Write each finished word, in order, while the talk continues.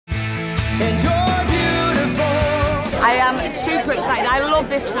I am super excited. I love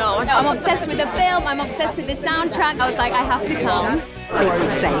this film. I'm obsessed with the film. I'm obsessed with the soundtrack. I was like, I have to come. It's a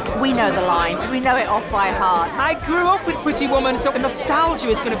mistake. We know the lines. We know it off by heart. I grew up with Pretty Woman, so the nostalgia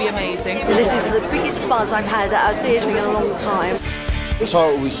is going to be amazing. This is the biggest buzz I've had at a theatre in a long time.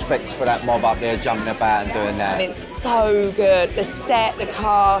 Total respect for that mob up there jumping about and doing that. It's so good. The set, the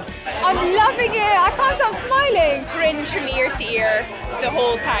cast. I'm loving it. I can't stop smiling. Cringe from ear to ear the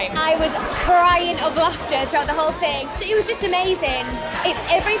whole time. I was crying of laughter throughout the whole thing. It was just amazing. It's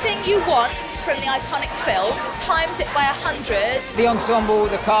everything you want from the iconic film, times it by 100. The ensemble,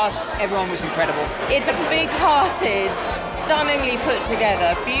 the cast, everyone was incredible. It's a big-hearted, stunningly put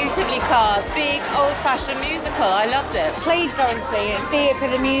together, beautifully cast, big old-fashioned musical. I loved it. Please go and see it. See it for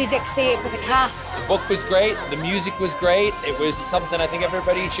the music, see it for the cast. The book was great, the music was great. It was something I think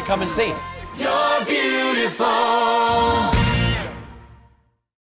everybody should come and see. You're beautiful.